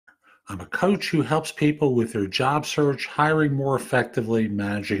I'm a coach who helps people with their job search, hiring more effectively,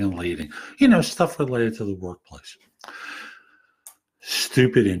 managing and leading. Stuff related to the workplace.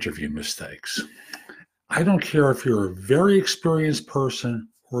 Stupid interview mistakes. I don't care if you're a very experienced person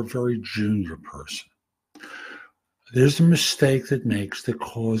or a very junior person. There's a mistake that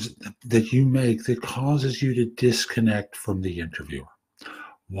you make that causes you to disconnect from the interviewer.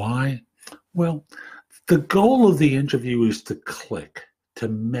 Why? Well, the goal of the interview is to click, to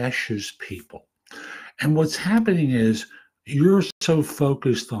mesh as people. And what's happening is you're so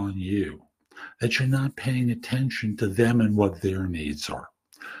focused on you that you're not paying attention to them and what their needs are.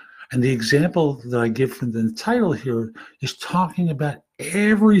 And the example that I give from the title here is talking about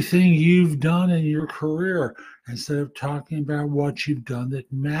everything you've done in your career instead of talking about what you've done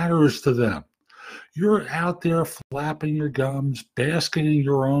that matters to them. You're out there flapping your gums, basking in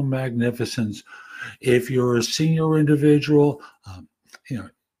your own magnificence. If you're a senior individual,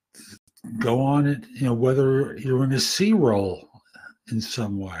 go on it, whether you're in a C role in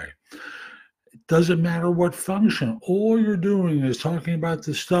some way. It doesn't matter what function. All you're doing is talking about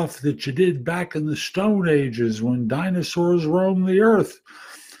the stuff that you did back in the Stone Ages when dinosaurs roamed the earth.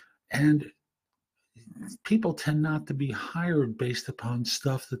 And people tend not to be hired based upon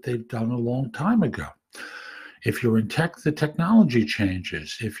stuff that they've done a long time ago. If you're in tech, the technology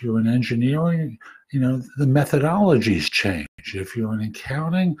changes. If you're in engineering, the methodologies change. If you're in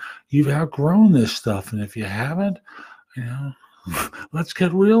accounting, you've outgrown this stuff. And if you haven't, let's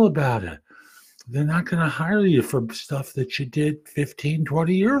get real about it. They're not going to hire you for stuff that you did 15,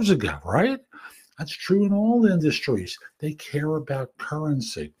 20 years ago, right? That's true in all industries. They care about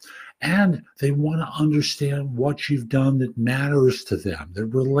currency. And they want to understand what you've done that matters to them, that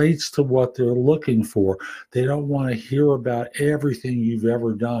relates to what they're looking for. They don't want to hear about everything you've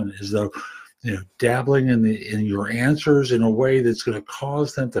ever done as though, dabbling in your answers in a way that's going to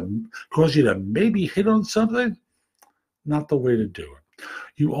cause you to maybe hit on something. Not the way to do it.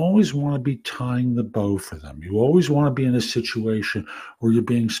 You always want to be tying the bow for them. You always want to be in a situation where you're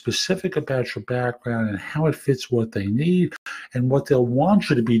being specific about your background and how it fits what they need and what they'll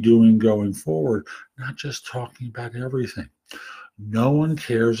want you to be doing going forward, not just talking about everything. No one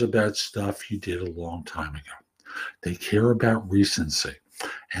cares about stuff you did a long time ago. They care about recency.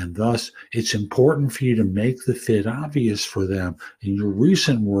 And thus, it's important for you to make the fit obvious for them in your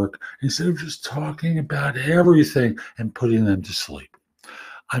recent work instead of just talking about everything and putting them to sleep.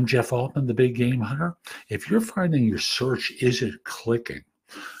 I'm Jeff Altman, the Big Game Hunter. If you're finding your search isn't clicking,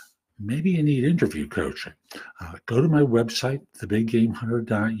 maybe you need interview coaching. Go to my website,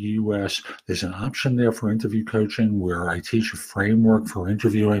 thebiggamehunter.us. There's an option there for interview coaching where I teach a framework for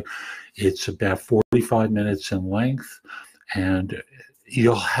interviewing. It's about 45 minutes in length, and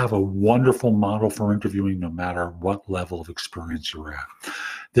you'll have a wonderful model for interviewing no matter what level of experience you're at.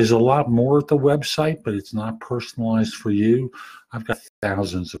 There's a lot more at the website, but it's not personalized for you. I've got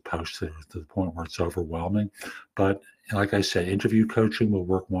thousands of posts there to the point where it's overwhelming. But like I said, interview coaching will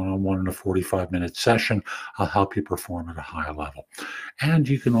work one-on-one in a 45-minute session. I'll help you perform at a high level. And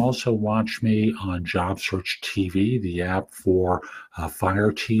you can also watch me on Job Search TV, the app for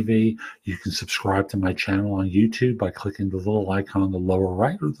Fire TV. You can subscribe to my channel on YouTube by clicking the little icon on the lower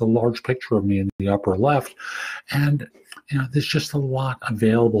right or the large picture of me in the upper left. And there's just a lot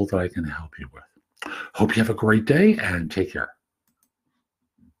available that I can help you with. Hope you have a great day and take care.